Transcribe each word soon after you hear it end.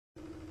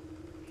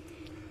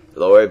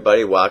Hello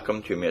everybody,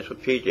 welcome to Minutes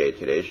with PJ.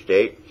 Today's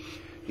date,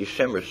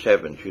 December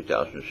 7,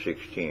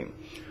 2016.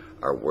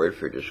 Our word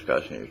for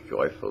discussion is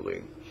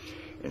joyfully.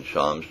 In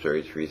Psalms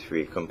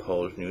 33:3,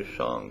 compose new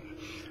songs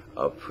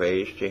of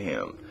praise to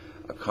Him,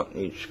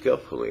 accompanied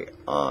skillfully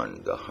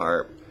on the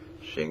harp,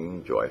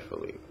 singing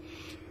joyfully.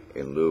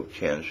 In Luke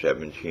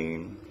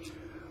 10:17,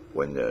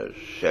 when the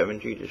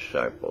 70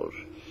 disciples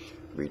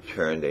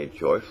returned, they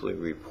joyfully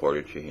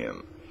reported to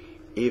Him,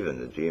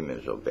 even the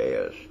demons obey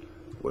us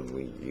when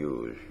we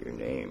use your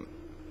name.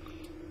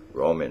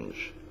 Romans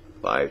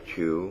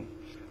 5:2,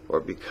 for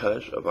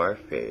because of our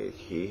faith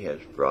He has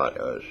brought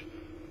us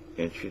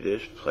into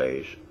this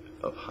place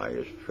of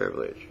highest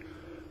privilege,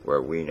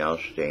 where we now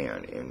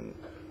stand, and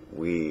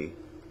we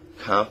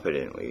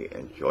confidently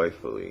and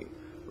joyfully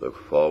look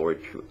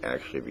forward to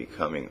actually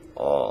becoming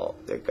all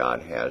that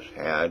God has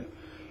had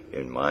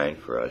in mind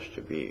for us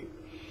to be.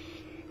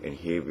 In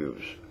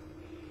Hebrews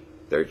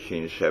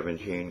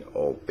 13:17,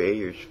 obey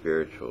your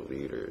spiritual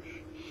leaders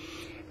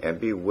and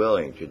be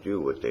willing to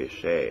do what they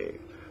say,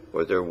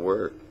 for their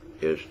work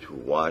is to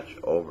watch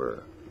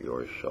over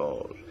your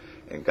souls,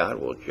 and God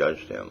will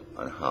judge them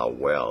on how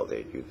well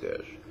they do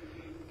this.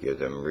 Give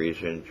them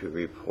reason to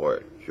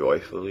report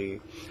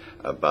joyfully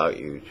about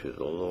you to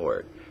the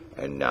Lord,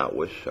 and not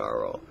with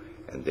sorrow,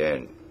 and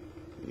then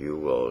you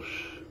will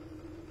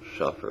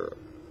suffer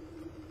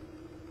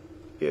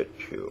it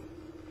too.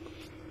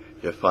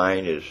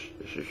 Defined as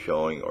this is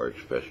showing or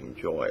expressing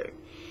joy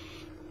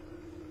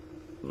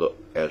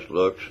as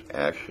looks,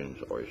 actions,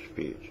 or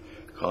speech,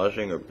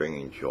 causing or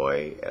bringing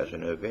joy as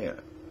an event,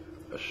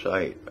 a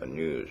sight, a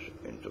news,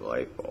 and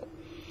delightful.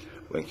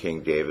 When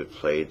King David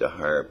played the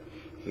harp,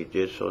 he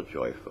did so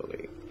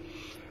joyfully.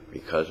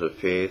 Because of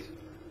faith,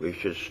 we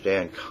should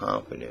stand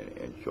confident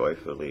and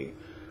joyfully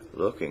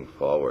looking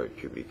forward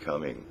to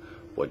becoming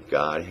what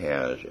God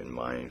has in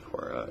mind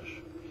for us.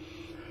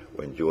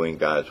 When doing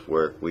God's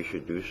work, we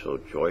should do so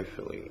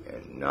joyfully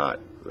and not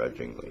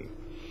grudgingly.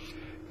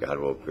 God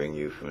will bring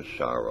you from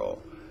sorrow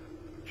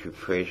to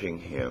praising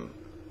Him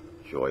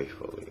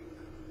joyfully.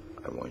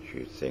 I want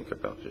you to think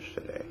about this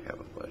today. Have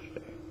a blessed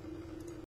day.